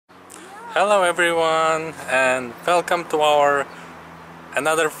Hello everyone and welcome to our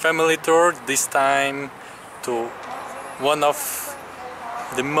another family tour, this time to one of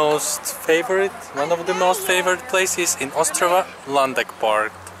the most favorite places in Ostrava, Landek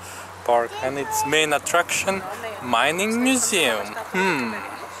Park, and its main attraction, mining museum.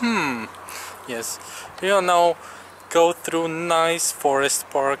 Yes, we will now go through nice forest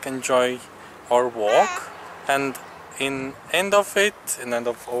park, enjoy our walk, and in end of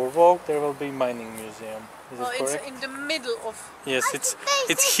our walk, there will be mining museum. Is it correct? It's in the middle of. Yes,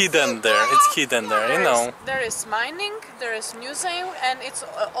 it's hidden there. It's hidden there. You know. There is mining, there is museum, and it's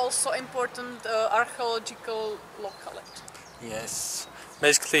also important archaeological locality. Yes.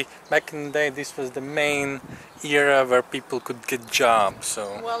 Basically, back in the day, this was the main era where people could get jobs.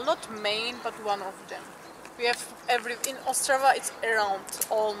 So. Well, not main, but one of them. We have in Ostrava. It's around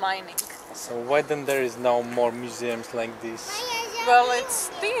all mining. So why then there is no more museums like this? Well, it's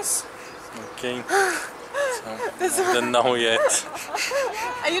this. Okay. So, I don't know yet.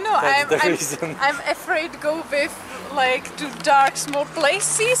 You know, I'm afraid to go with like to dark, small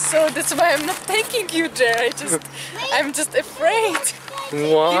places, so that's why I'm not taking you there. I'm just afraid. Why? You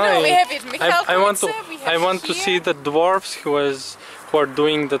know, we have it. I want to see the dwarfs who are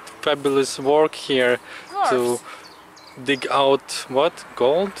doing that fabulous work here. Dwarfs. To dig out what?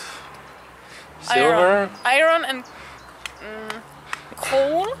 Gold? Silver? Iron and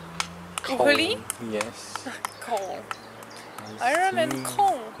coal. Coal. Yes. Coal. Iron and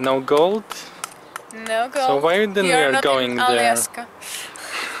coal. No gold? No gold. So why then we are not going in there? Alaska.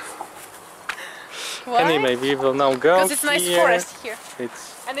 Why? Anyway, we will now go because it's nice forest here.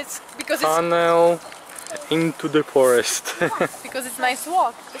 It's because tunnel into the forest. because it's nice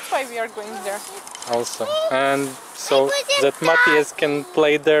walk. That's why we are going there. Also, and so that Matthias can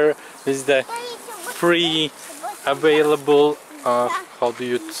play there with the free available how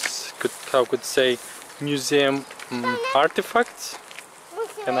could say museum artifacts.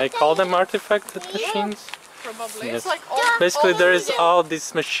 Can I call them artifact machines? Probably. Yes. It's like basically there is all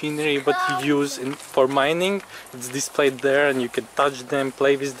this machinery what you use for mining. It's displayed there and you can touch them,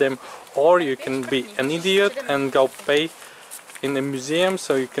 play with them, or you can be an idiot and go pay in a museum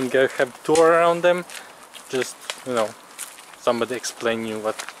so you can go have tour around them. Just, you know, somebody explain you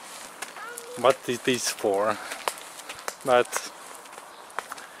what it is for. But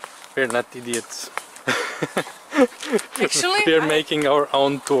we're not idiots. Actually, we're making our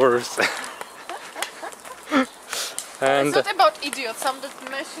own tours. And it's not about idiots. Some of the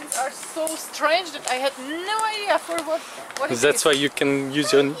machines are so strange that I had no idea for what it is. That's why you can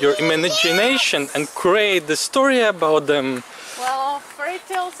use your imagination and create the story about them. Well, fairy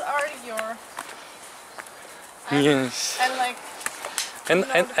tales are your. Yes. And like. And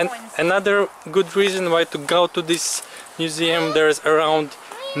another good reason why to go to this museum, there's around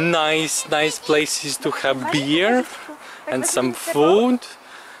nice places to have beer and some food.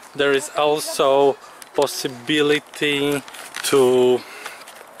 There is also possibility to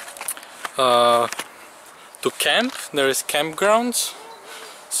camp. There is campgrounds.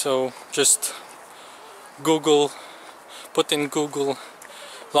 So just put in Google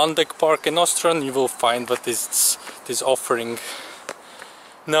Landek Park in Ostrava and you will find what is offering.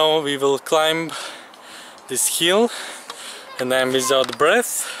 Now we will climb this hill and I'm without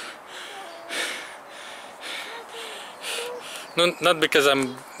breath. Not because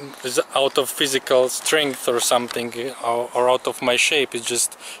I'm out of physical strength or something or out of my shape, it's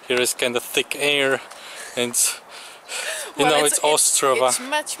just here is kind of thick air and it's Ostrava. It's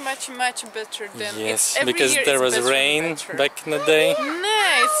much better than because there was rain back in the day.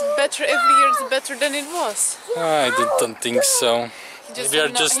 No, it's better every year. It's better than it was. I don't think so. We are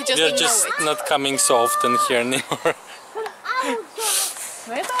just not coming so often here anymore.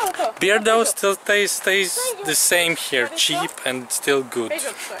 Beer though still stays the same here, cheap and still good.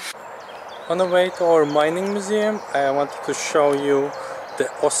 On the way to our mining museum, I wanted to show you the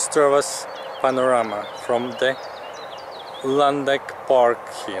Ostravas panorama from the Landek Park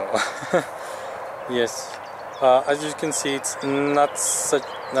hill. Yes, as you can see, it's not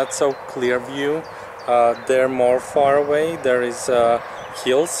so clear view. They're more far away. There is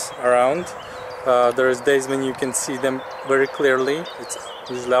hills around. There is days when you can see them very clearly. It's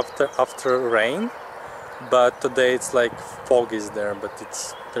usually after rain, but today it's like fog is there, but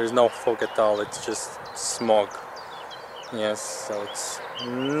there's no fog at all. It's just smog. Yes, so it's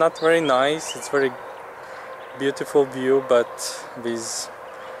not very nice. It's very beautiful view, but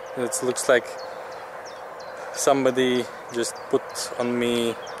it looks like somebody just put on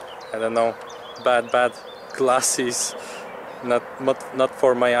me, I don't know, bad glasses. Not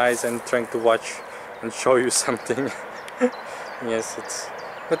for my eyes. I'm trying to watch and show you something. Yes,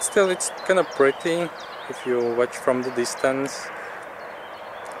 but still it's kind of pretty if you watch from the distance,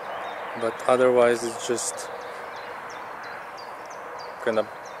 but otherwise it's just kind of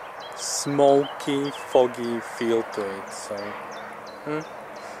smoky, foggy feel to it. So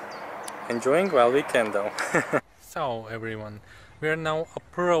enjoying while we can though. So everyone, we are now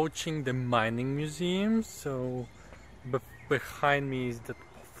approaching the mining museum. So behind me is the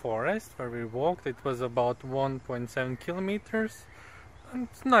forest where we walked. It was about 1.7 kilometers. And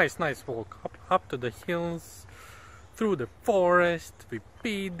it's nice walk up to the hills, through the forest. We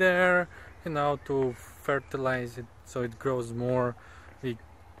peed there, you know, to fertilize it so it grows more. We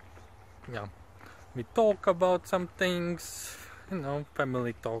talk about some things, you know,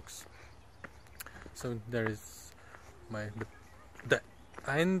 family talks. So there is the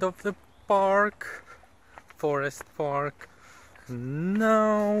end of the park, forest park.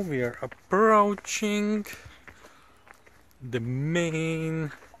 Now we are approaching the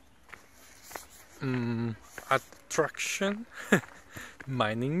main attraction,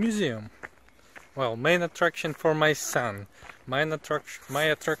 mining museum. Well, main attraction for my son. My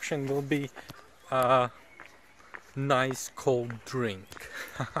attraction will be a nice cold drink.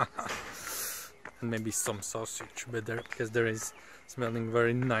 And maybe some sausage, because there is smelling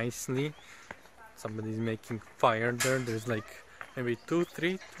very nicely. Somebody's making fire there. There's like maybe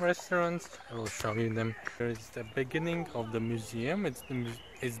 2-3 restaurants. I will show you them. Here is the beginning of the museum. It's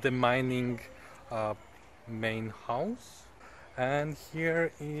the mining main house, and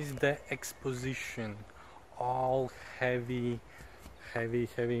here is the exposition. All heavy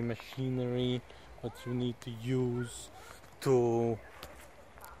machinery what you need to use to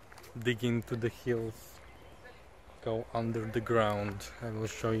dig into the hills, go under the ground. I will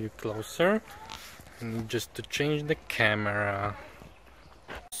show you closer. And just to change the camera.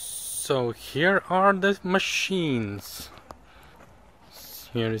 So here are the machines.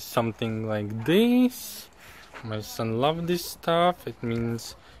 Here is something like this. My son loves this stuff. It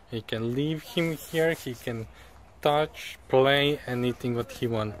means you can leave him here. He can touch, play, anything what he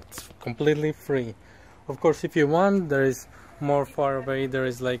wants. Completely free. Of course, if you want, there is more far away. There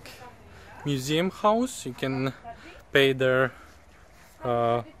is like museum house. You can pay there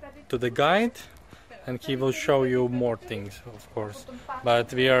to the guide, and he will show you more things, of course.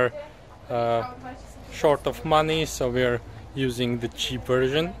 But we are short of money, so we are using the cheap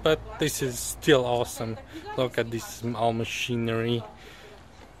version. But this is still awesome. Look at this all machinery.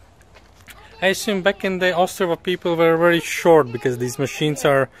 I assume back in the Ostrava people were very short because these machines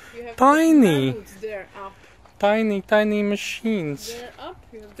are tiny. Tiny machines. They're up,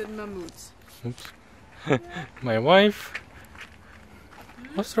 you have the mammoths. Oops. My wife.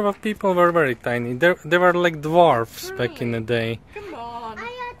 Ostrava people were very tiny. They were like dwarfs back in the day. Come on.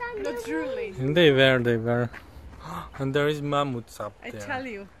 Not really. And they were. And there is mammoths up there. I tell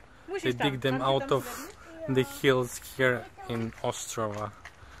you. They dig them out of the hills here in Ostrava.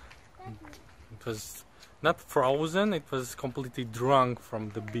 It was not frozen, it was completely drunk from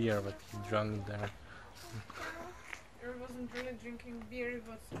the beer that he drank there. He wasn't really drinking beer, he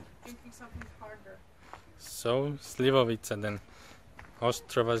was drinking something harder. So, Slivovica then.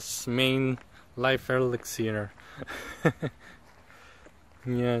 Ostrava's main life elixir.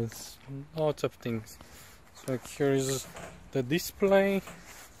 Yes, lots of things. So here is the display.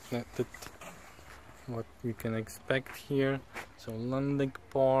 What we can expect here. So Landek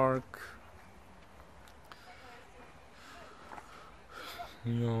Park.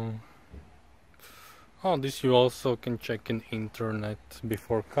 Oh, this you also can check in internet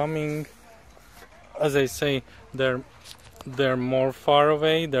before coming. As I say, they're more far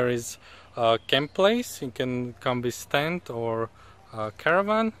away. There is a camp place. You can come with tent or a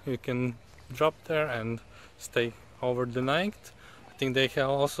caravan. You can drop there and stay over the night. I think they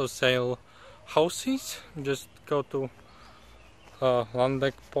also sell houses. Just go to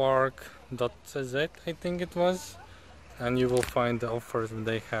landekpark.cz, I think it was, and you will find the offers that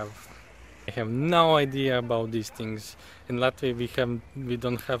they have. I have no idea about these things. In Latvia we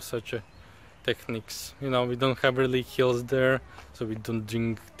don't have such a techniques. You know, we don't have really hills there, so we don't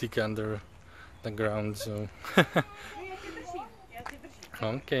dig under the ground. So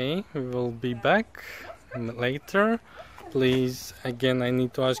okay, we will be back later. Please, again, I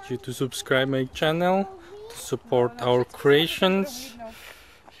need to ask you to subscribe my channel to support our creations.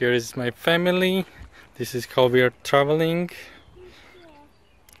 Here is my family. This is how we are traveling.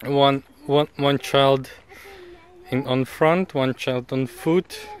 One child on front, one child on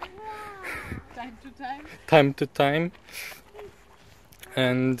foot. Time to time.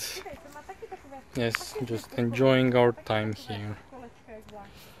 And yes, just enjoying our time here.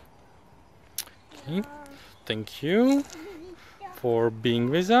 Okay. Thank you for being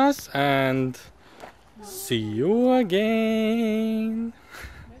with us, and see you again.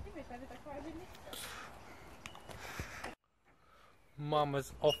 Mom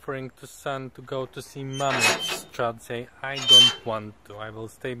is offering to son to go to see mammoths. Chad say, I don't want to. I will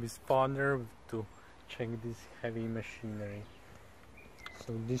stay with father to check this heavy machinery.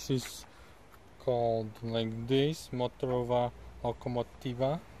 So this is called like this, Ostrava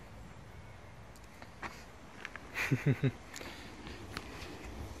Locomotiva.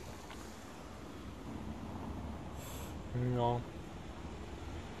 No.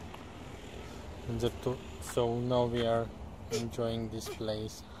 So now we are enjoying this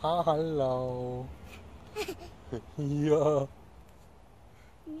place. Hello. Yeah.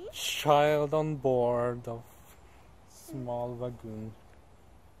 Child on board of small wagon.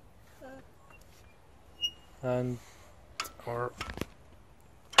 And our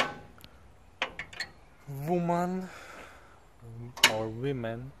woman or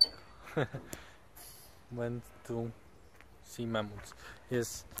women went to see mammoths.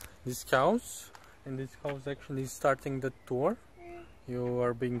 Yes, this house, and this house actually is starting the tour. You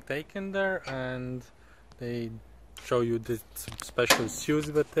are being taken there and they show you the special shoes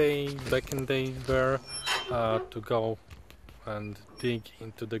that they back in the day wear to go and dig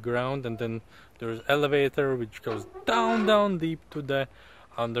into the ground, and then there's elevator which goes down deep to the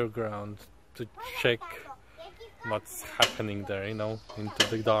underground to check what's happening there, you know, into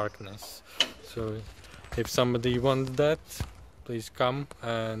the darkness. So if somebody wants that, please come,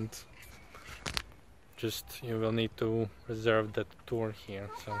 and just you will need to reserve that tour here.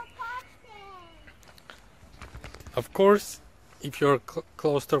 So of course, if you're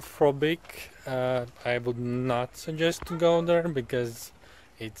claustrophobic, I would not suggest to go there because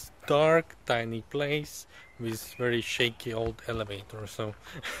it's dark, tiny place with very shaky old elevator. So,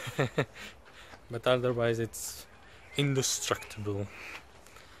 but otherwise it's indestructible.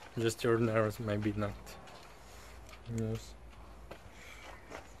 Just your nerves maybe not. Yes.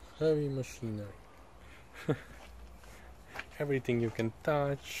 Heavy machinery. Everything you can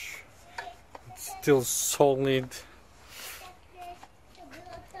touch. It's still solid.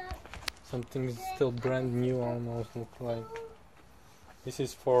 Something still brand new almost, look like. This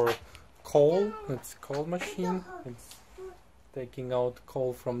is for coal. It's a coal machine. It's taking out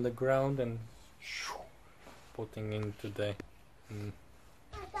coal from the ground and putting into the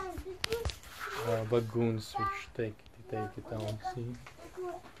bagoons which take it out. See,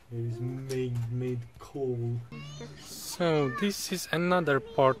 it is made coal. So this is another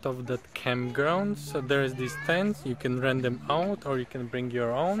part of that campground. So there is these tents. You can rent them out or you can bring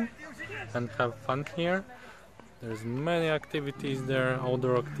your own and have fun here. There's many activities there,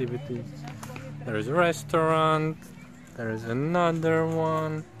 outdoor activities. There is a restaurant. There is another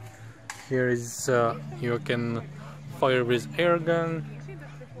one. Here is you can fire with air gun.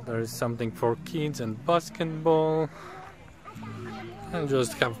 There is something for kids and basketball. And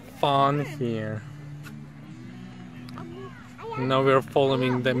just have fun here. Now we are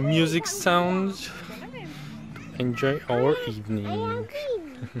following the music sounds to enjoy our evening.